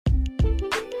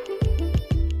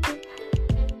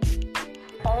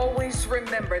Always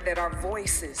remember that our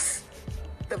voices,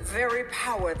 the very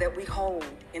power that we hold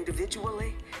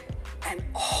individually and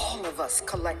all of us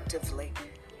collectively,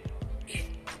 it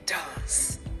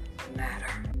does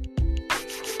matter.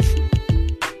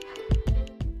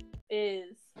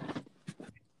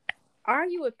 Are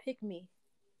you a pick me?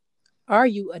 Are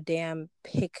you a damn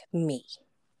pick me?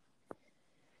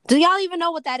 Do y'all even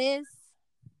know what that is?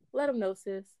 Let them know,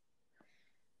 sis.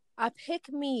 A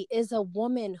pick me is a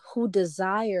woman who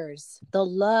desires the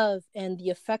love and the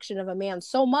affection of a man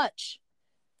so much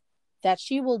that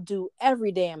she will do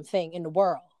every damn thing in the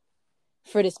world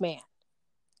for this man.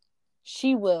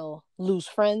 She will lose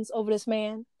friends over this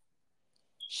man.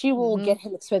 She will get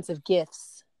him expensive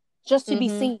gifts just to be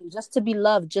seen, just to be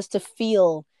loved, just to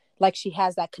feel like she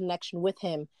has that connection with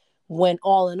him, when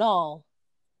all in all,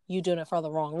 you're doing it for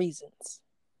the wrong reasons.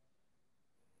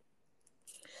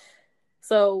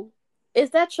 So, is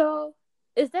that y'all?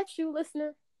 Is that you,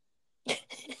 listener?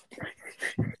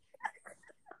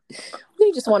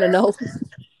 We just want to know.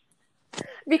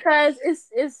 Because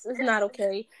it's not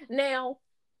okay. Now,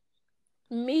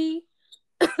 me,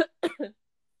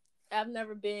 I've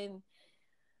never been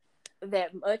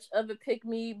that much of a pick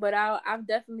me, but I've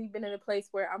definitely been in a place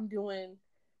where I'm doing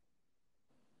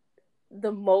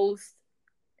the most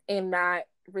and not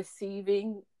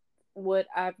receiving what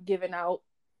I've given out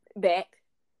back.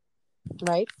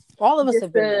 Right? All of us Just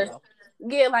have been there, though.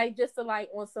 Yeah, like, just to, like,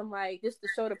 on some, like, just to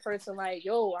show the person, like,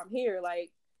 yo, I'm here, like,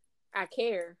 I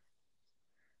care.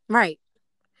 Right.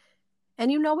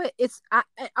 And you know what? I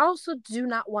also do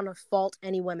not want to fault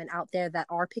any women out there that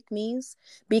are pick-me's,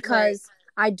 because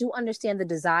I do understand the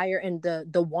desire and the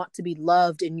want to be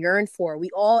loved and yearn for. We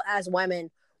all, as women,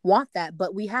 want that,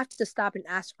 but we have to stop and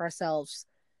ask ourselves,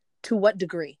 to what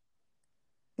degree?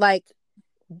 Like,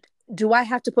 do I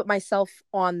have to put myself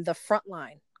on the front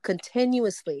line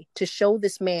continuously to show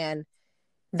this man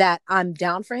that I'm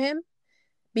down for him?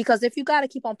 Because if you got to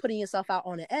keep on putting yourself out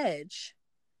on the edge,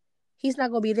 he's not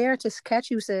going to be there to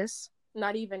catch you, sis.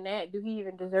 Not even that. Do he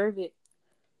even deserve it?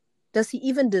 Does he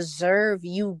even deserve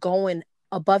you going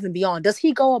above and beyond? Does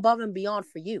he go above and beyond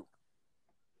for you?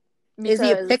 Is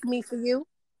he a pick me for you?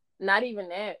 Not even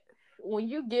that. When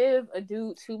you give a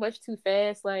dude too much too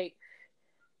fast, like,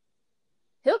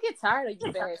 he'll get tired of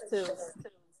you fast too.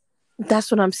 That's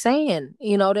what I'm saying.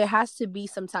 You know, there has to be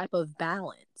some type of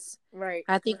balance. Right.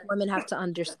 I think women have to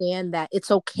understand that it's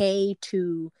okay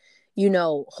to, you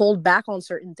know, hold back on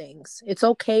certain things. It's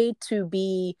okay to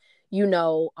be, you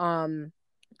know,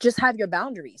 just have your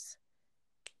boundaries.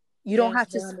 You don't have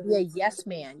to be a yes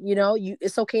man. You know,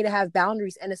 it's okay to have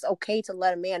boundaries, and it's okay to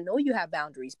let a man know you have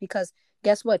boundaries, because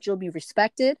guess what? You'll be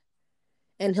respected,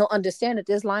 and he'll understand that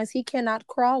there's lines he cannot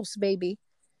cross, baby.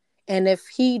 And if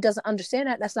he doesn't understand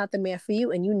that, that's not the man for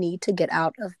you, and you need to get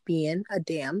out of being a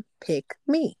damn pick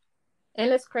me.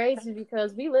 And it's crazy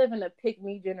because we live in a pick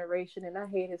me generation, and I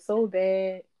hate it so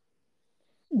bad.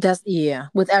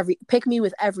 Pick me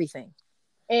with everything.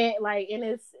 And like, and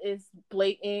it's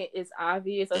blatant, it's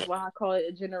obvious. That's why I call it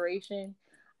a generation.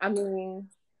 I mean,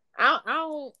 I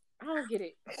don't get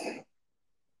it.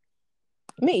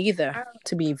 Me either,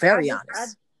 to be very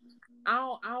honest.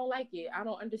 I don't like it. I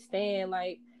don't understand.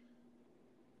 Like,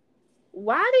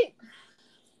 why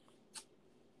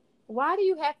do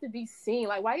you have to be seen?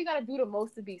 Like, why you gotta do the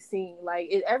most to be seen? Like,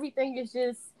 everything is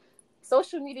just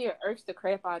social media irks the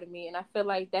crap out of me, and I feel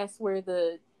like that's where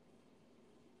the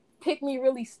pick me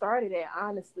really started at,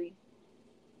 honestly.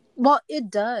 Well,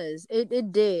 it does.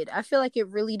 It did. I feel like it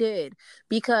really did,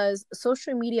 because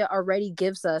social media already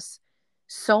gives us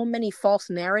so many false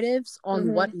narratives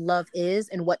on what love is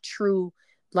and what true,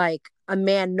 like, a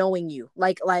man knowing you,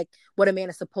 like what a man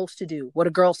is supposed to do, what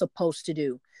a girl's supposed to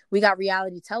do. We got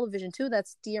reality television too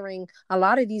that's steering a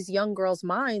lot of these young girls'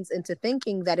 minds into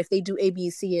thinking that if they do A, B,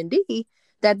 C, and D,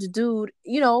 that the dude,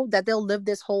 you know, that they'll live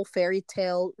this whole fairy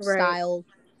tale style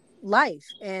life.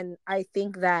 And I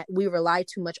think that we rely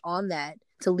too much on that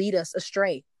to lead us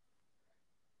astray.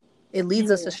 It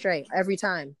leads us astray every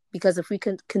time, because if we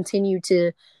can continue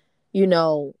to, you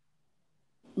know,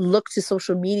 look to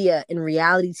social media and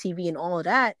reality TV and all of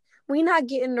that, we're not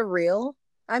getting the real.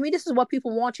 I mean, this is what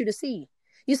people want you to see.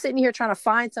 You're sitting here trying to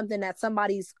find something that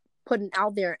somebody's putting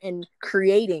out there and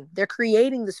creating. They're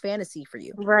creating this fantasy for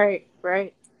you. Right.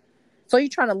 So you're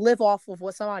trying to live off of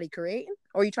what somebody creating,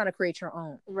 or you're trying to create your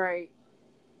own? Right.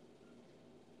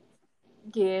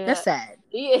 Yeah. That's sad.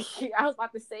 Yeah, I was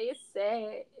about to say, it's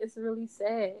sad. It's really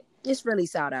sad. It's really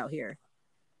sad out here.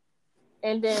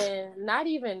 And then, not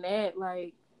even that,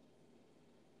 like,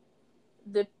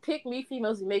 the pick me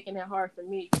females are making it hard for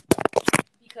me.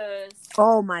 Because,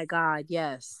 oh my God,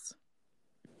 yes.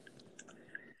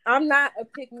 I'm not a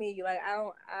pick me. Like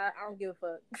I don't give a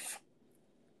fuck.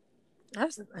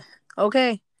 That's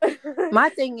okay. My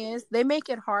thing is, they make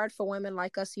it hard for women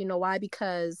like us. You know why?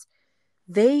 Because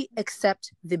they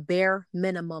accept the bare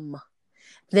minimum.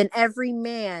 Then every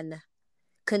man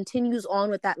continues on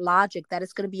with that logic that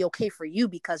it's going to be okay for you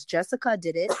because Jessica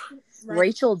did it, right.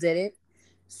 Rachel did it,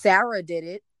 Sarah did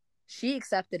it, she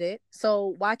accepted it.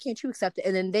 So why can't you accept it?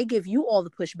 And then they give you all the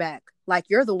pushback, like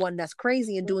you're the one that's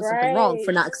crazy and doing something wrong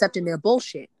for not accepting their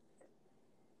bullshit.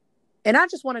 And I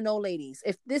just want to know, ladies,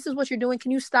 if this is what you're doing,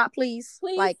 can you stop, please?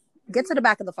 Like, get to the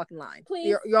back of the fucking line.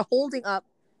 Please. You're holding up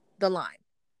the line.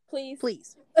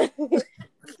 Please. Can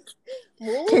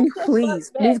you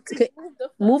please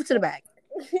move to the back?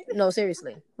 No,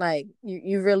 seriously. Like,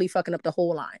 you're really fucking up the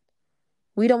whole line.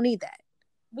 We don't need that.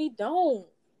 We don't.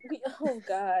 Oh,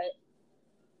 God.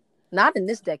 Not in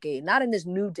this decade. Not in this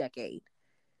new decade.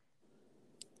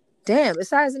 Damn, it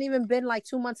hasn't even been like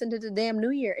 2 months into the damn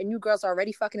new year and you girls are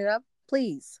already fucking it up.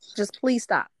 Please. Just please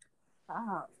stop.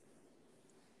 Stop.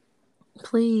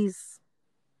 Please.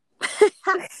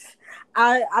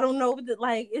 I don't know.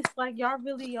 Like, it's like y'all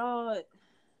really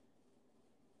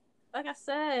like I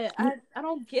said, I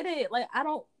don't get it. Like, I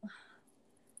don't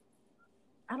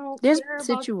There's care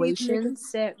situations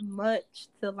about that much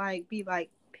to like be like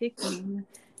pick me.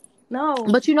 No.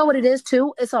 But you know what it is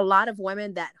too? It's a lot of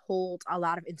women that hold a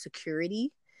lot of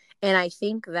insecurity. And I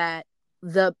think that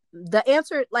the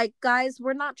answer, like, guys,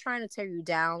 we're not trying to tear you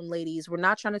down, ladies. We're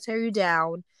not trying to tear you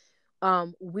down.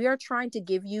 We are trying to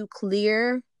give you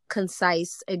clear,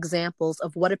 concise examples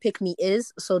of what a pick-me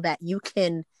is so that you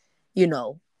can,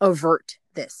 avert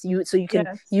this. You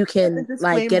can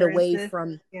like get away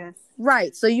from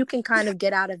right. So you can kind of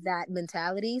get out of that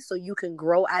mentality so you can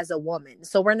grow as a woman.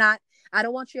 So I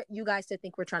don't want you guys to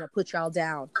think we're trying to put y'all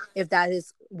down if that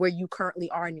is where you currently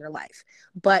are in your life.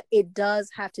 But it does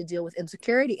have to deal with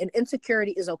insecurity. And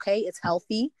insecurity is okay. It's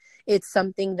healthy. It's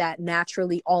something that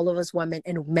naturally all of us women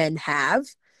and men have.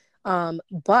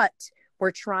 But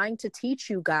we're trying to teach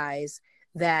you guys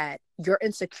that your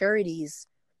insecurities,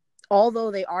 although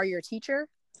they are your teacher,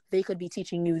 they could be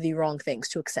teaching you the wrong things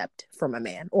to accept from a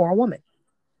man or a woman.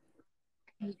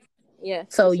 Yeah.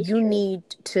 So you need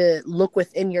to look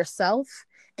within yourself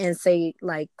and say,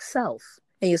 like, self,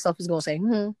 and yourself is going to say,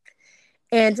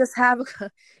 and just have a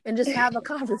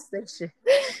conversation.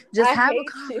 Just have a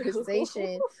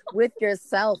conversation with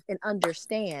yourself and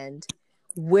understand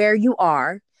where you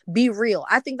are. Be real.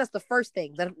 I think that's the first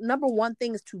thing. The number one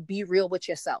thing is to be real with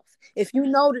yourself. If you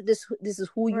know that this is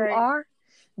who you are,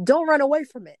 don't run away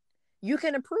from it. You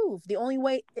can improve. The only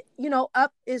way,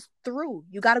 up is through.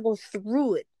 You got to go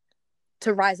through it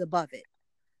to rise above it.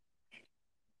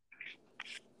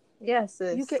 Yes,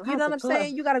 you know what I'm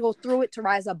saying? You got to go through it to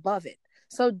rise above it.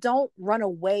 So don't run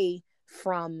away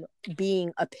from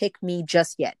being a pick-me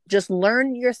just yet. Just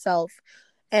learn yourself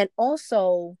and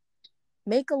also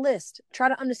make a list. Try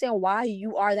to understand why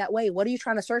you are that way. What are you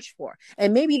trying to search for?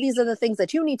 And maybe these are the things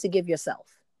that you need to give yourself.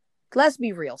 Let's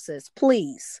be real, sis.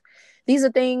 Please. These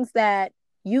are things that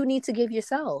you need to give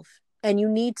yourself. And you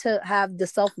need to have the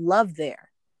self-love there.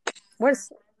 You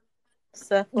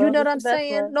know what I'm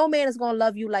saying? No man is going to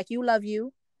love you like you love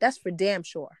you. That's for damn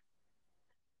sure.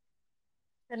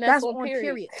 And that's on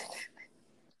period.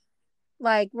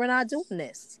 Like, we're not doing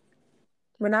this.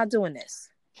 We're not doing this.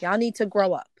 Y'all need to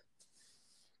grow up.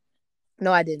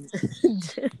 No, I didn't.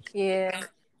 Yeah.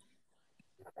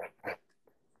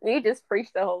 You just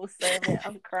preached the whole sermon.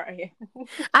 I'm crying.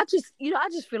 I just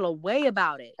feel a way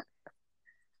about it.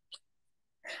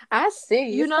 I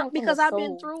see. Because I've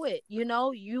been through it.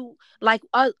 You like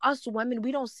us women,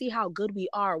 we don't see how good we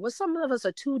are. Well, some of us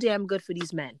are too damn good for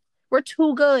these men. We're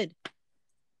too good.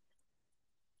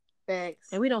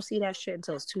 Thanks. And we don't see that shit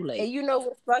until it's too late. And you know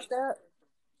what's fucked up?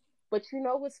 But you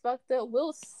know what's fucked up?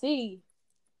 We'll see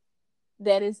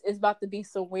that it's about to be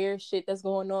some weird shit that's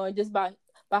going on just by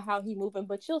how he moving,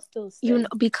 but you'll still stay.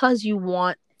 Because you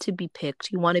want to be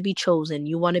picked, you want to be chosen,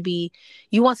 you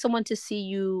want someone to see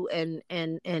you and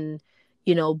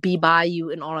be by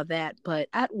you and all of that. But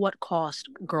at what cost,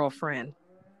 girlfriend?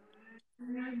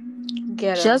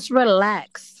 Just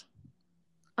relax.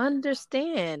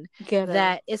 Understand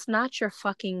that it's not your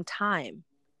fucking time.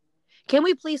 Can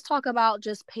we please talk about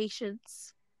just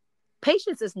patience?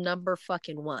 Patience is number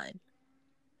fucking one.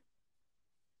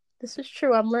 This is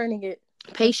true. I'm learning it.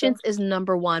 Patience is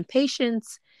number one.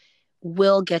 Patience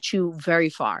will get you very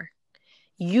far.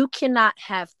 You cannot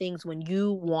have things when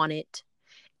you want it.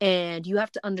 And you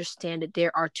have to understand that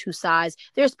there are two sides.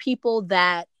 There's people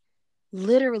that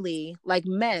literally, like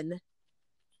men,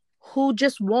 who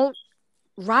just won't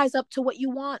rise up to what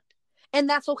you want. And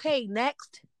that's okay.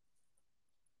 Next.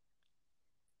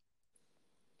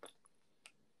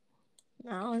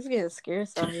 No, it's getting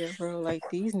scarce out here, bro. Like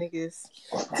these niggas.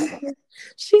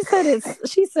 She said it.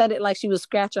 She said it like she was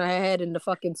scratching her head in the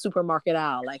fucking supermarket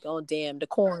aisle. Like, oh damn, the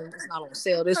corn is not on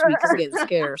sale this week. It's getting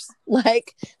scarce.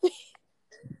 Like,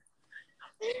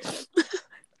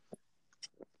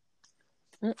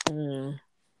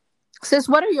 sis,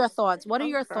 what are your thoughts? What are I'm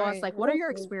your thoughts? crying. Like, what are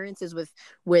your experiences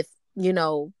with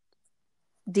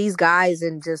these guys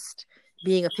and just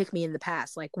being a pick me in the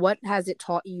past? Like, what has it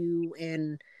taught you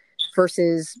and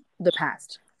versus the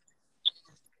past?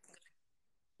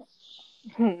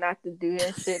 Not to do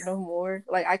that shit no more.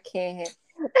 Like I can't.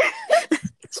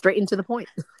 Straight into the point.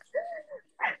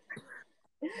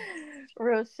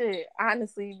 Real shit.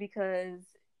 Honestly, because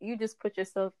you just put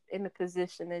yourself in a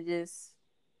position to just,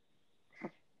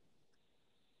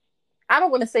 I don't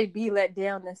want to say be let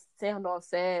down and sound all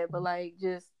sad, but like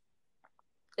just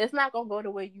it's not gonna go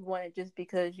the way you want it just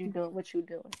because you doing what you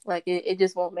doing. Like it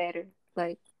just won't matter.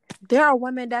 Like there are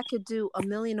women that could do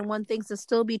 1,000,001 things and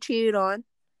still be cheated on.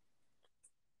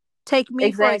 Take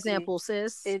me for example,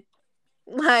 sis.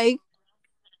 Like,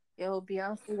 yo,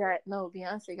 Beyonce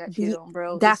got cheated on,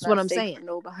 bro. That's what I'm saying.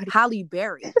 Nobody. Halle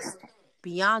Berry,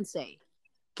 Beyonce,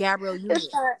 Gabrielle Union.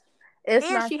 And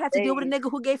she had to deal with a nigga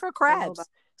who gave her crabs.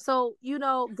 So,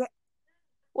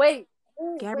 wait,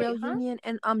 Gabrielle Union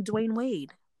and Dwayne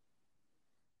Wade.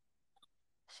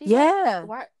 Yeah.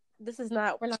 Why? We're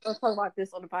not going to talk about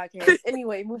this on the podcast.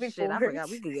 Anyway, moving forward. I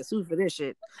forgot we could get sued for this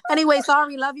shit. Anyway,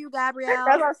 sorry. Love you, Gabrielle.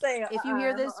 That's what I'm saying. If you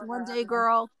hear this one day,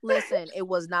 girl, listen, it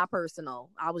was not personal.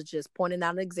 I was just pointing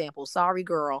out an example. Sorry,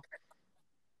 girl.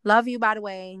 Love you, by the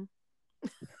way.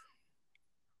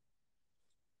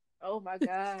 Oh, my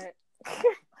God.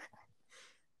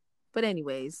 But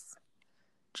anyways,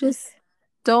 just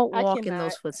don't walk in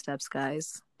those footsteps,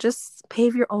 guys. Just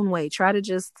pave your own way. Try to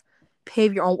just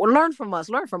pave your own. Learn from us.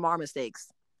 Learn from our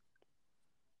mistakes.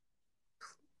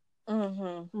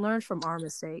 Learn from our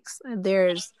mistakes.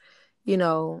 There's,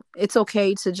 it's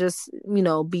okay to just,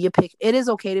 be a pick. It is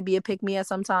okay to be a pick me at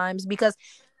sometimes because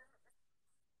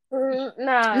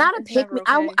not a pick me.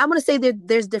 Okay. I'm gonna say that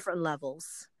there's different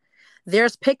levels.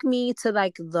 There's pick me to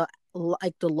like the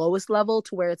lowest level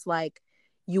to where it's like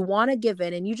you want to give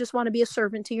in and you just want to be a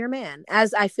servant to your man,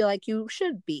 as I feel like you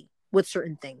should be with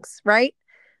certain things, right?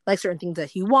 Like certain things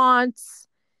that he wants,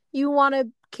 you want to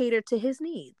cater to his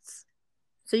needs.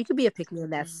 So you could be a pick me in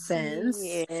that sense.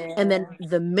 Yeah. And then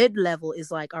the mid level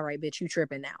is like, all right, bitch, you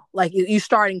tripping now. Like you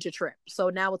starting to trip. So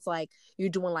now it's like you're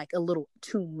doing like a little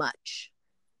too much.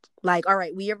 Like, all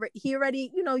right, he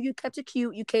already, you kept it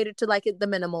cute. You catered to like the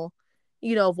minimal,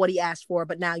 of what he asked for,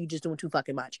 but now you're just doing too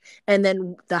fucking much. And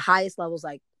then the highest level is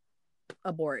like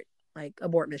abort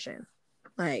mission.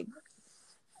 Like,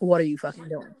 what are you fucking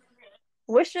doing?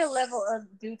 What's your level of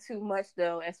do too much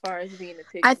though, as far as being a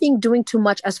pick? I think doing too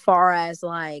much as far as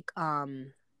like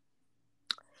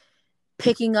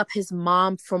picking up his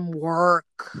mom from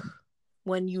work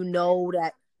when you know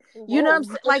that you know what I'm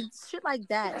saying? Like shit like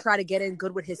that. Try to get in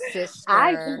good with his sister.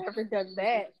 I've never done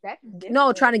that.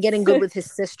 No, trying to get in good with his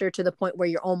sister to the point where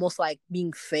you're almost like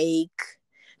being fake.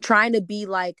 Trying to be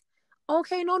like,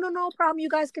 okay, no problem. You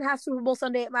guys can have Super Bowl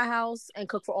Sunday at my house and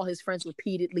cook for all his friends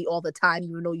repeatedly all the time,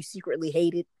 even though you secretly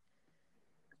hate it.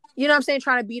 You know what I'm saying?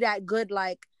 Trying to be that good,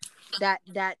 like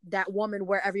that woman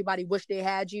where everybody wish they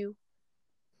had you.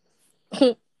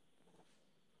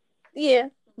 Yeah.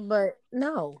 But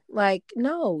no,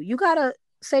 you gotta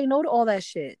say no to all that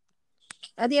shit.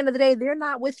 At the end of the day, they're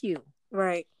not with you.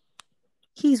 Right.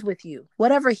 He's with you.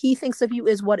 Whatever he thinks of you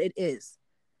is what it is.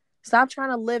 Stop trying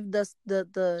to live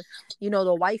the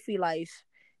wifey life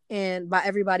and by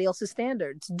everybody else's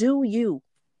standards. Do you?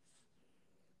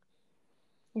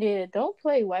 Yeah, don't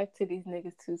play wife to these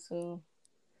niggas too soon.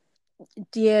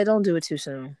 Yeah, don't do it too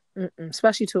soon.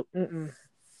 Especially too.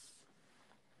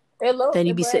 Then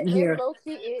you be sitting here.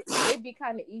 It'd be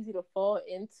kind of easy to fall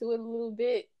into it a little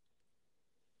bit.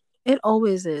 It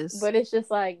always is. But it's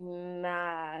just like,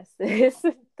 nah, sis,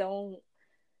 don't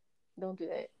do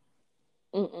that.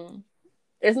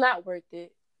 It's not worth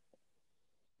it.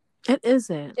 It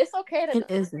isn't. It's okay to. It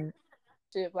isn't.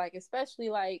 Like,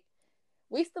 especially like,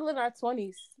 we still in our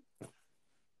 20s.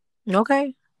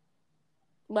 Okay.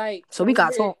 Like, so we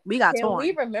got torn.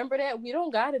 We remember that we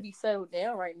don't gotta be settled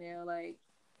down right now. Like,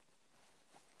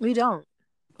 we don't,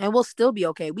 and we'll still be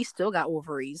okay. We still got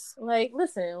ovaries. Like,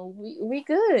 listen, we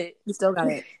good. We still got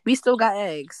it. We still got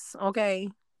eggs. Okay,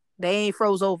 they ain't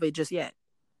froze over just yet.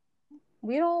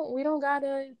 We don't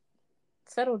gotta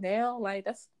settle down. Like,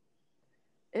 that's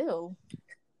ew.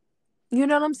 You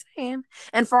know what I'm saying?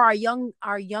 And for our young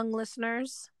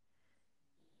listeners,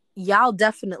 y'all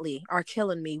definitely are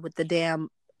killing me with the damn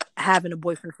having a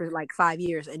boyfriend for like 5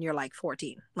 years and you're like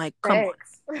 14. Like, come on.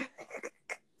 Thanks.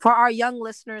 For our young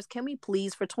listeners, can we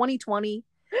please, for 2020,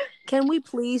 can we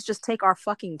please just take our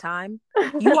fucking time?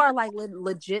 You are like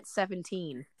legit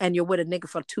 17 and you're with a nigga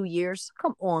for 2 years.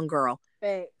 Come on, girl.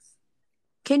 Thanks.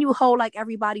 Can you hold like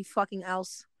everybody fucking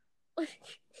else?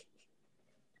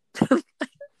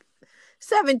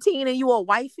 17 and you a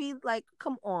wifey? Like,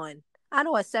 come on. I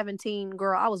know at 17,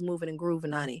 girl, I was moving and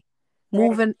grooving, honey.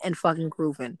 Moving and fucking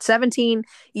grooving. 17,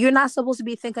 you're not supposed to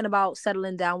be thinking about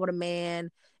settling down with a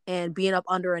man and being up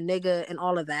under a nigga and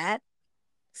all of that.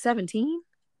 17?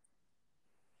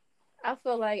 I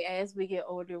feel like as we get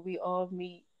older, we all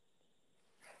meet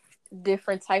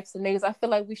different types of niggas. I feel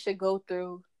like we should go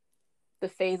through the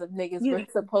phase of niggas we're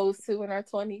supposed to in our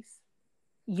 20s.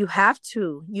 You have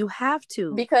to. You have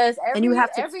to. Because and you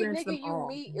have to every experience nigga you all.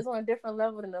 meet is on a different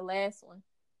level than the last one.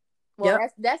 Well,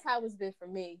 that's how it's been for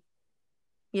me.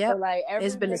 Yeah, so like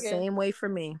it's been the same way for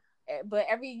me. But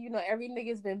every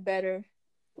nigga's been better.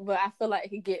 But I feel like it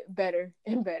could get better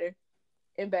and better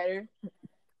and better.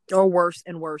 Or worse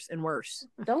and worse and worse.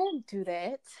 Don't do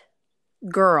that.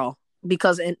 Girl.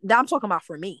 Because I'm talking about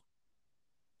for me.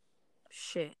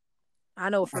 Shit. I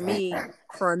know for me,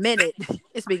 for a minute,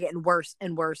 it's been getting worse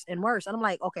and worse and worse. And I'm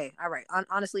like, okay, all right.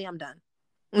 Honestly, I'm done.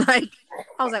 Like,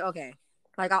 I was like, okay.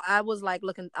 Like, I was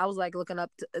looking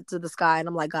up to the sky and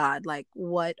I'm like, God, like,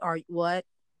 what?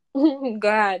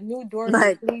 God, new door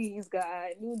me, please,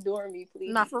 God. New door me,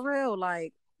 please. Not for real.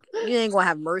 Like, you ain't gonna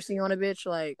have mercy on a bitch.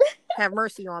 Like, have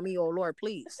mercy on me, oh Lord,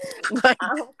 please. Like,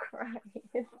 I'm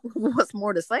crying. What's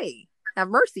more to say? Have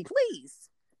mercy, please.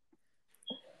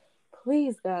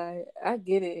 Please, God. I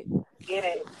get it.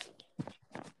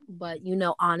 But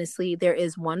honestly, there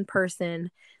is one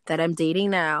person that I'm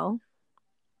dating now.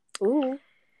 Ooh.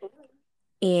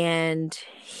 And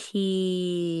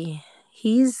he's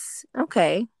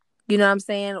okay. You know what I'm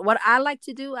saying? What I like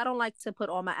to do, I don't like to put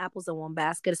all my apples in one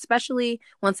basket, especially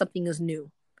when something is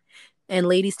new. And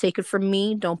ladies, take it from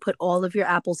me. Don't put all of your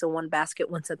apples in one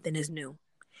basket when something is new.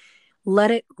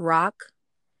 Let it rock.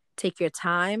 Take your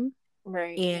time.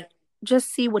 Right. And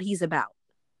just see what he's about.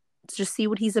 Just see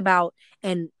what he's about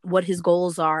and what his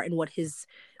goals are and what he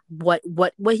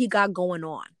got going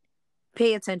on.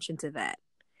 Pay attention to that.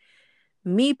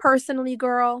 Me personally,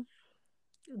 girl,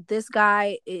 this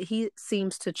guy, he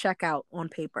seems to check out on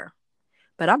paper,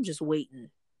 but I'm just waiting.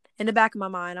 In the back of my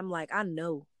mind, I'm like, I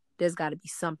know there's got to be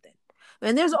something,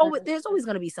 and there's always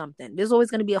going to be something. There's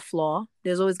always going to be a flaw.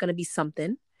 There's always going to be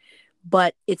something,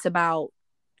 but it's about,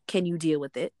 can you deal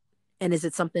with it, and is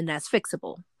it something that's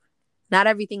fixable? Not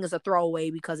everything is a throwaway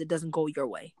because it doesn't go your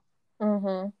way,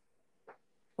 or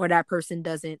that person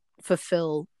doesn't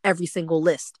fulfill every single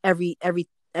list,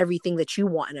 everything that you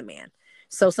want in a man.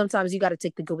 So sometimes you got to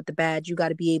take the good with the bad. You got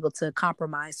to be able to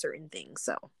compromise certain things.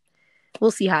 So we'll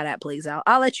see how that plays out.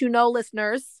 I'll let you know,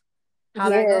 listeners, how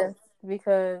that goes.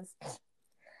 Because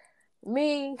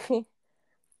me,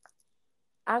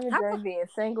 I'm enjoying being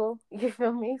single. You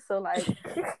feel me? So like,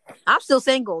 I'm still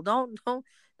single. Don't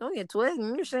get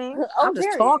twisted. You're saying I'm just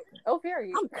period. talking. Oh,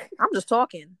 period. I'm just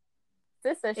talking.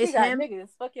 Sister, she got niggas.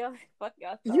 Fuck y'all.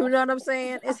 You know what I'm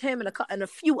saying? It's him and a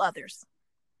few others.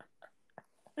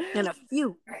 And a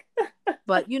few.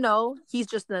 But he's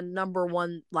just the number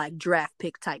one like draft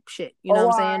pick type shit. You know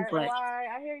what I'm saying? But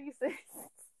I hear you say.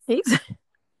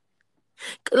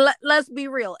 Let's be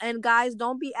real. And guys,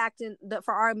 don't be acting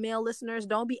for our male listeners,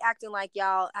 don't be acting like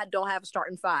y'all I don't have a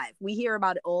starting five. We hear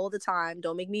about it all the time.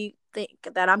 Don't make me think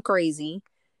that I'm crazy.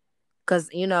 Cause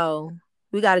we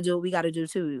gotta do what we gotta do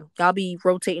too. Y'all be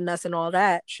rotating us and all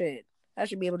that shit. I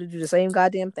should be able to do the same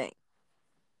goddamn thing.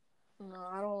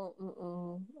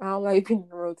 No, I don't like being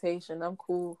in rotation. I'm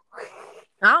cool.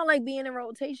 I don't like being in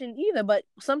rotation either, but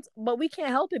we can't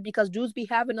help it because dudes be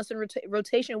having us in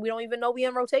rotation. We don't even know we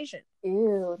in rotation.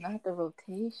 Ew, not the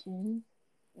rotation.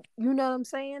 You know what I'm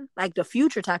saying? Like the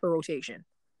future type of rotation.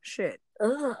 Shit.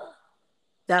 Ugh.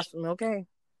 That's okay.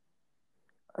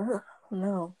 Ugh,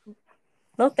 no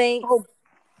thanks. Oh,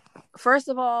 first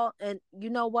of all, and you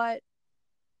know what?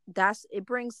 It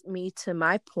brings me to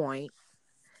my point.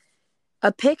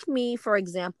 A pick me, for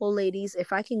example, ladies,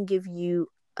 if I can give you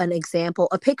an example,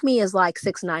 a pick me is like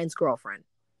 6ix9ine's girlfriend.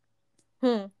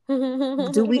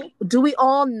 Do we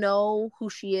all know who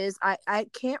she is? I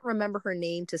can't remember her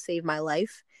name to save my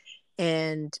life,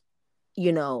 and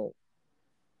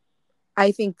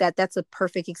I think that's a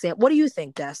perfect example. What do you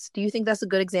think, Des? Do you think that's a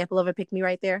good example of a pick me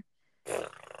right there?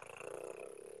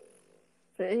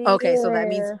 Okay, so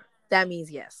that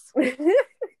means yes.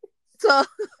 So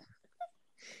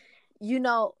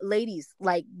ladies,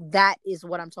 like that is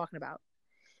what I'm talking about.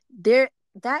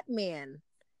 That man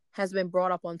has been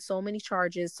brought up on so many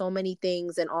charges, so many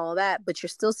things and all that, but you're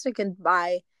still sticking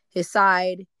by his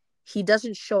side. He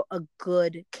doesn't show a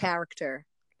good character.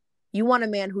 You want a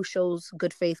man who shows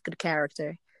good faith, good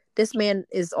character. This man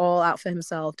is all out for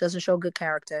himself, doesn't show good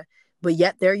character, but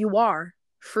yet there you are.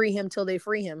 Free him till they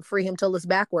free him till it's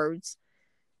backwards.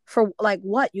 For like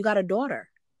what? You got a daughter.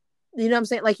 You know what I'm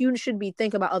saying? Like, you should be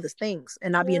thinking about other things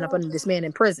and not being up under this man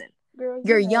in prison. Girl,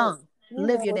 You're young.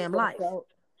 Live your damn life.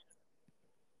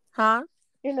 Huh?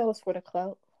 You know it's for the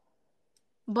clout.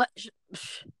 But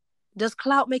does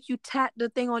clout make you tat the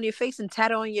thing on your face and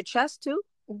tat it on your chest too?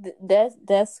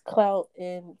 That's clout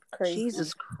and crazy.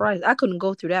 Jesus Christ. I couldn't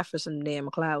go through that for some damn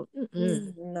clout.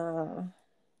 Nah.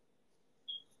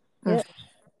 Yeah.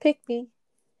 Pick me.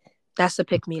 That's a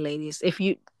pick me, ladies. If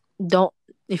you don't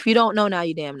know, now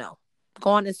you damn know.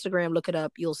 Go on Instagram, look it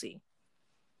up, you'll see.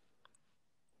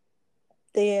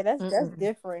 Yeah, that's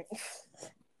different.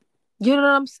 You know what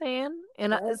I'm saying?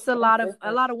 And it's a lot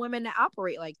of women that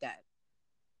operate like that.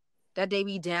 That they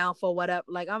be down for whatever.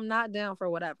 Like, I'm not down for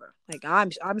whatever. Like,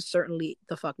 I'm certainly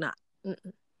the fuck not.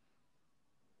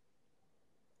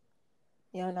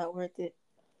 Y'all not worth it.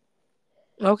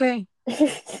 Okay.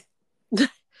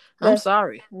 I'm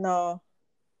sorry. No.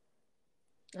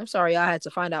 I'm sorry I had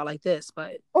to find out like this,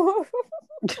 but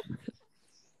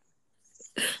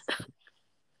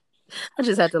I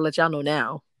just had to let y'all know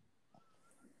now.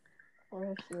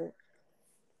 Oh, shit.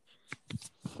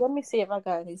 Let me see if I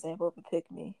got an example of a pick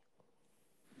me.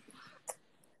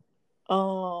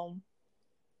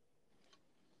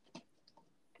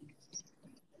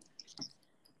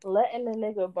 Letting a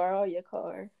nigga borrow your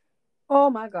car. Oh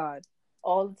my God.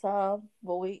 All the time,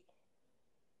 but wait.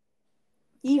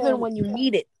 Even when you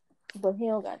need it. But he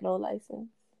don't got no license.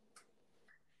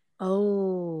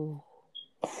 Oh.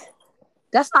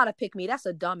 That's not a pick me, that's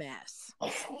a dumbass.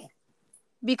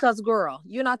 Because, girl,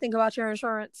 you're not thinking about your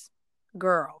insurance?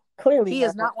 Girl. Clearly he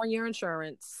is not on your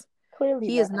insurance. Clearly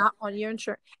he is not on your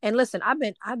insurance. And listen, I've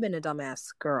been a dumbass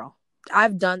girl.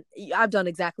 I've done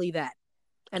exactly that.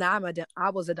 And I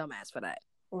was a dumbass for that.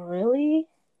 Really?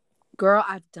 Girl,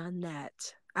 I've done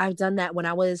that. I've done that when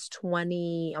I was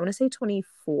 20. I want to say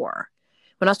 24.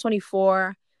 When I was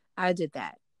 24, I did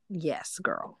that. Yes,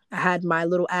 girl. I had my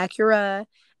little Acura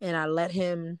and I let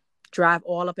him drive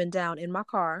all up and down in my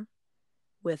car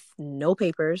with no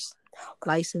papers,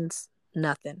 license,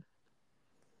 nothing.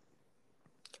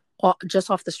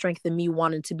 Just off the strength of me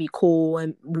wanting to be cool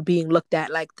and being looked at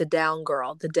like the down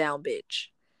girl, the down bitch.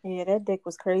 Yeah, that dick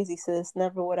was crazy, sis.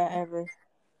 Never would I ever.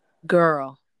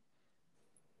 Girl.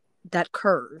 That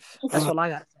curve. That's all I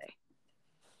gotta say.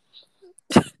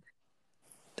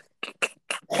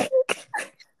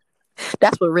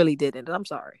 That's what really did it. I'm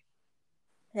sorry.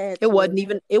 It wasn't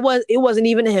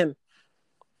even him.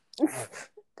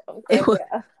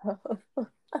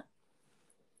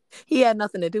 He had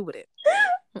nothing to do with it.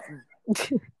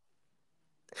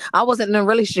 I wasn't in a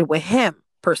relationship with him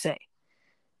per se.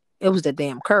 It was the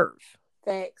damn curve.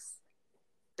 Thanks.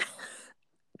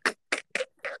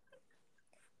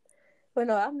 But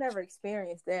no, I've never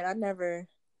experienced that. I never.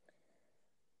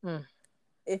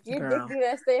 If you dick do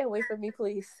that, stay away from me,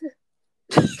 please.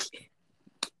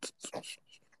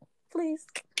 Please.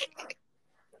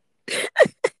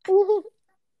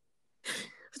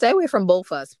 Stay away from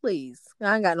both of us, please.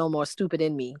 I ain't got no more stupid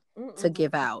in me to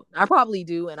give out. I probably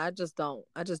do, and I just don't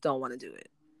want to do it.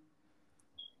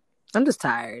 I'm just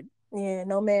tired. Yeah,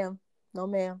 no ma'am. No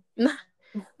ma'am.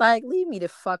 Like, leave me the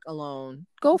fuck alone.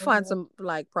 Go find some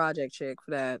like project chick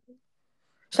for that.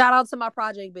 Shout out to my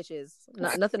project bitches.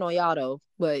 Nothing on y'all though,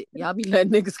 but y'all be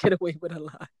letting niggas get away with a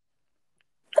lot.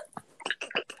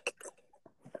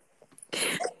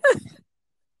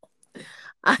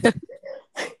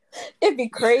 It'd be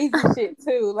crazy shit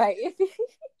too. Like if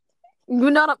you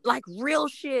know, like real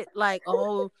shit. Like,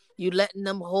 oh, you letting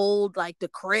them hold like the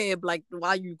crib, like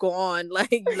while you gone.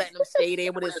 Like you letting them stay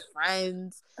there with his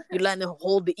friends. You letting him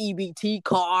hold the EBT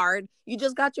card. You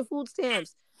just got your food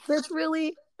stamps. Bitch,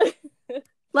 really?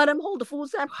 Let him hold the food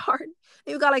stamp card.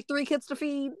 You got like 3 kids to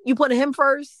feed. You putting him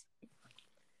first?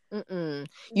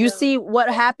 You see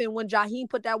what happened when Jaheim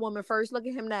put that woman first? Look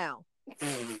at him now.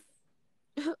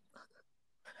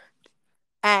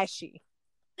 Ashy.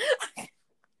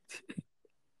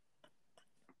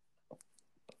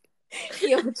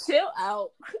 Yo, chill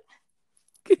out.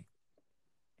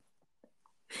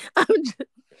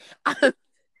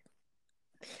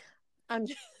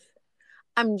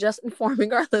 I'm just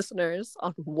informing our listeners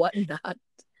on what not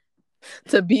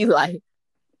to be like,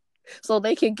 so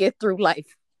they can get through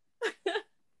life.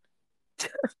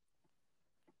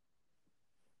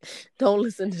 Don't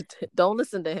listen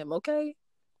to him, okay?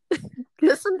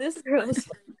 Listen Listen, This girl is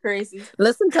crazy.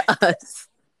 listen to us.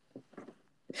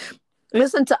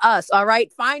 Listen to us, all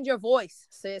right? Find your voice,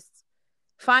 sis.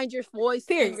 Find your voice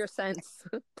and your sense,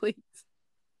 please.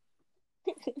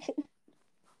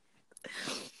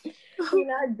 We're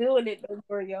not doing it no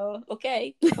more, y'all.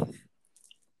 Okay.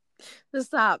 Just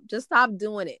stop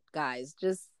doing it, guys.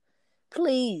 Just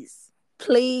please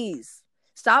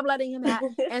stop letting him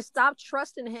and stop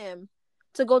trusting him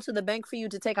to go to the bank for you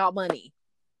to take out money,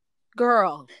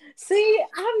 girl. See,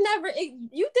 I've never.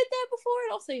 You did that before?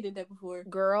 Don't say you did that before,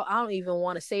 girl. I don't even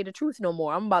want to say the truth no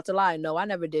more. I'm about to lie. No, I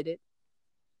never did it.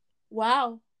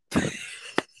 Wow.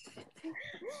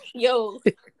 Yo,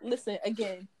 listen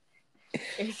again.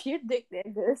 If your dick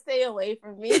that good, stay away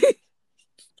from me.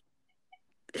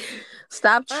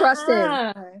 Stop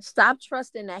trusting. Stop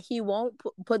trusting that he won't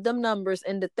put them numbers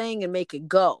in the thing and make it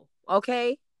go.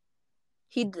 Okay?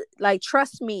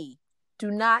 Trust me. Do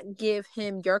not give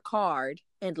him your card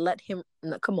and let him.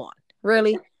 No, come on,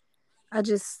 really?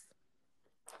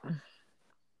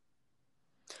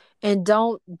 And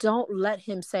don't let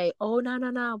him say, "Oh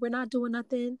no, we're not doing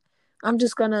nothing. I'm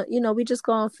just gonna, we just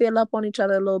gonna fill up on each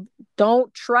other a little."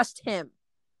 Don't trust him.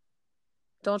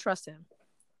 Don't trust him.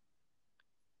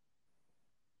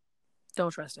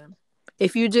 Don't trust him.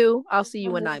 If you do, I'll see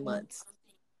you in 9 months.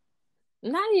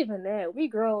 Not even that. We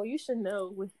grown. You should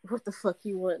know what the fuck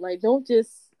you want. Like, don't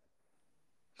just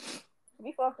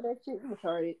be fall for that shit. You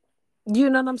retarded. You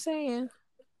know what I'm saying?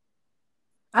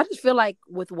 I just feel like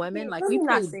with women, like we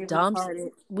play dumb.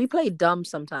 We play dumb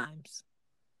sometimes.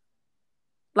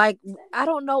 Like, I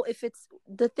don't know if it's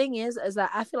the thing is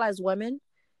that I feel as women,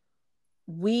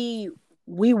 we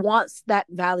want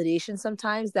that validation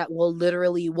sometimes that we'll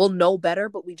know better,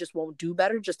 but we just won't do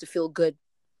better just to feel good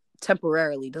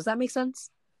temporarily. Does that make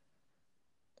sense?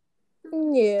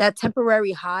 Yeah. That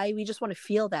temporary high, we just want to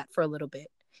feel that for a little bit.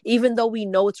 Even though we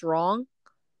know it's wrong,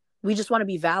 we just want to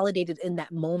be validated in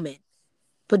that moment.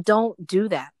 But don't do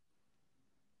that.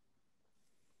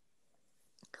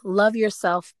 Love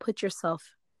yourself. Put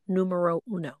yourself numero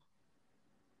uno.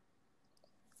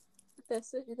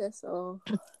 That's it. That's all.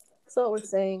 That's all we're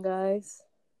saying, guys.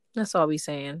 That's all we're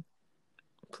saying.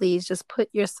 Please just put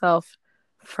yourself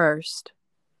first.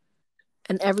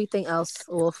 And everything else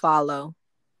will follow.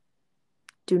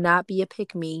 Do not be a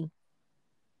pick-me.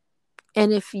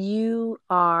 And if you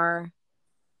are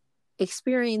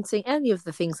experiencing any of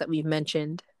the things that we've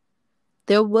mentioned,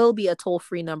 there will be a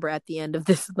toll-free number at the end of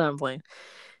this numbering.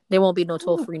 There won't be no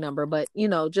toll-free number, but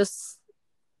just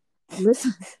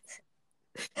listen.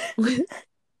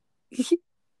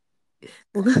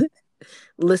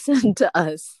 Listen to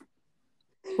us.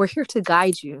 We're here to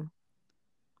guide you.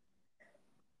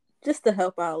 Just to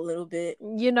help out a little bit.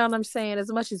 You know what I'm saying?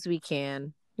 As much as we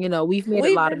can. We've made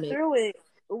a lot of it.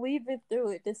 We've been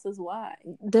through it. This is why.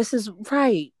 This is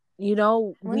right. We're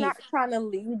not trying to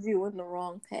lead you in the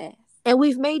wrong path. And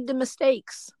we've made the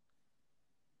mistakes.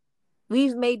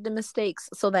 We've made the mistakes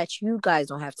so that you guys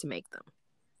don't have to make them.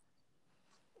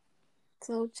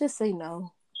 So just say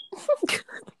no.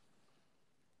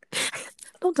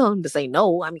 Don't tell him to say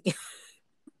no. I mean,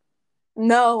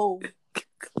 no.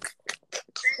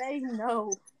 Say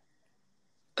no.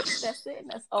 That's it.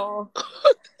 That's all.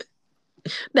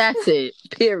 That's it.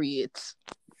 Period.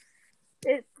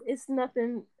 It's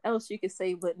nothing else you can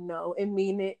say but no and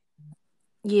mean it.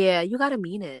 Yeah, you gotta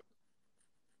mean it.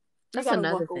 That's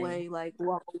another thing.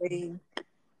 Walk away.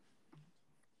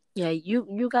 Yeah,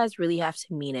 you guys really have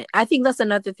to mean it. I think that's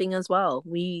another thing as well.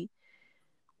 We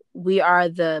are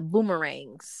the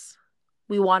boomerangs.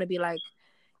 We want to be like,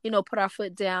 put our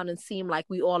foot down and seem like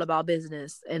we all about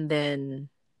business, and then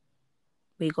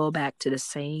we go back to the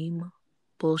same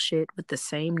bullshit with the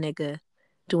same nigga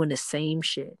doing the same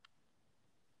shit.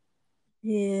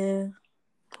 Yeah.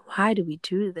 Why do we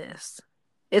do this?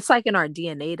 It's like in our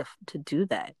DNA to do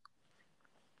that.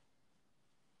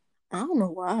 I don't know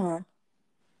why.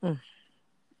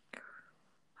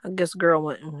 I guess, girl,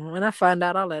 when I find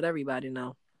out, I'll let everybody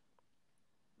know.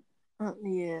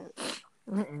 Yeah.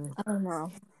 I don't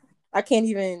know. I can't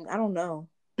even. I don't know.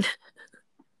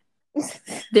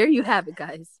 There you have it,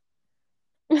 guys.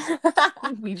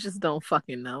 We just don't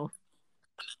fucking know.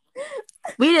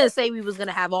 We didn't say we was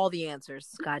gonna have all the answers.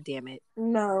 God damn it.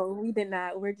 No, we did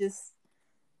not. We're just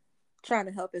trying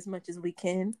to help as much as we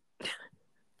can.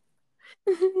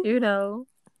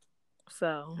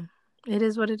 So it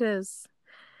is what it is.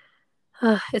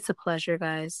 It's a pleasure,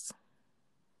 guys.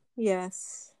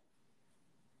 Yes.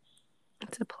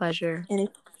 It's a pleasure.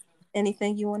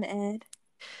 Anything you want to add?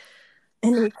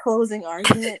 Any closing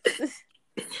arguments?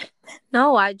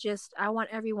 No, I want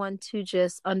everyone to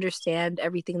just understand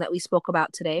everything that we spoke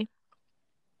about today.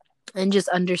 and just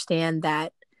understand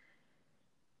that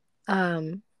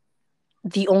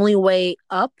the only way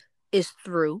up is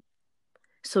through.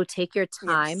 So take your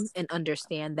time Yes. and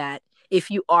understand that if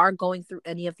you are going through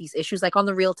any of these issues, like on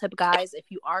the real tip, guys, if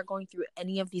you are going through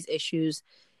any of these issues,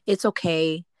 it's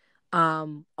okay.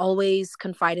 Always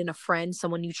confide in a friend,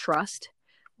 someone you trust,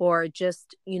 or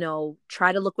just,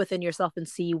 try to look within yourself and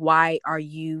see why are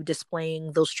you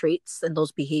displaying those traits and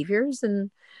those behaviors,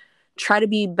 and try to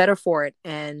be better for it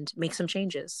and make some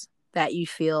changes that you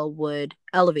feel would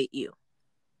elevate you.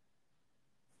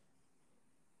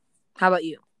 How about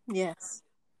you? Yes.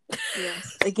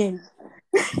 Yes. Again.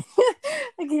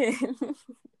 Again.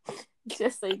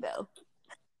 Just say no.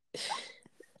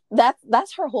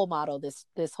 That's her whole motto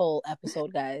this whole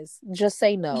episode, guys. Just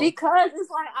say no. Because it's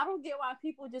like, I don't get why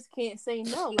people just can't say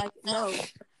no. Like, no.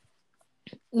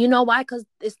 You know why? Because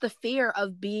it's the fear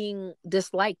of being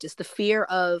disliked. It's the fear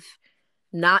of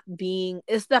not being,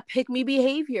 it's the pick me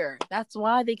behavior. That's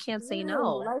why they can't say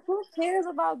no. Like, who cares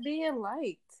about being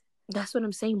liked? That's what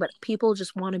I'm saying. But people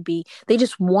just want to be, they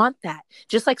just want that.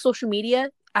 Just like social media,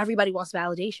 everybody wants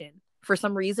validation. For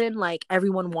some reason, like,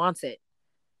 everyone wants it.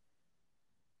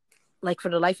 Like, for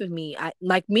the life of me, I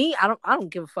don't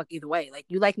give a fuck either way. Like,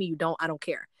 you like me, you don't, I don't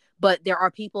care. But there are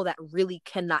people that really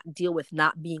cannot deal with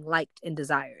not being liked and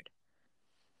desired.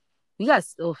 You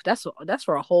guys, that's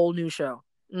for a whole new show.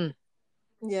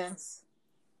 Yes.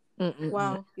 Mm-mm-mm.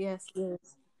 Wow. Yes.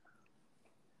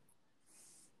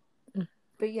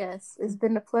 But yes, it's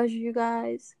been a pleasure, you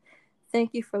guys.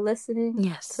 Thank you for listening.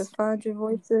 Yes. To Find Your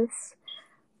Voices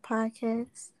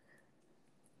podcast.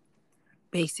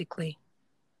 Basically.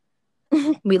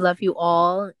 We love you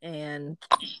all, and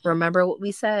remember what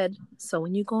we said. So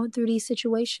when you're going through these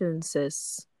situations,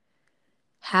 sis,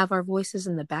 have our voices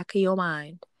in the back of your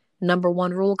mind. Number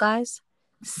one rule, guys,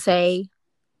 say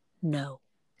no.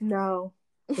 No.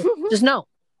 Just no.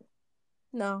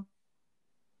 No.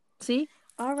 See?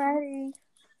 Alrighty.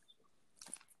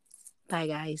 Bye,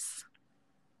 guys.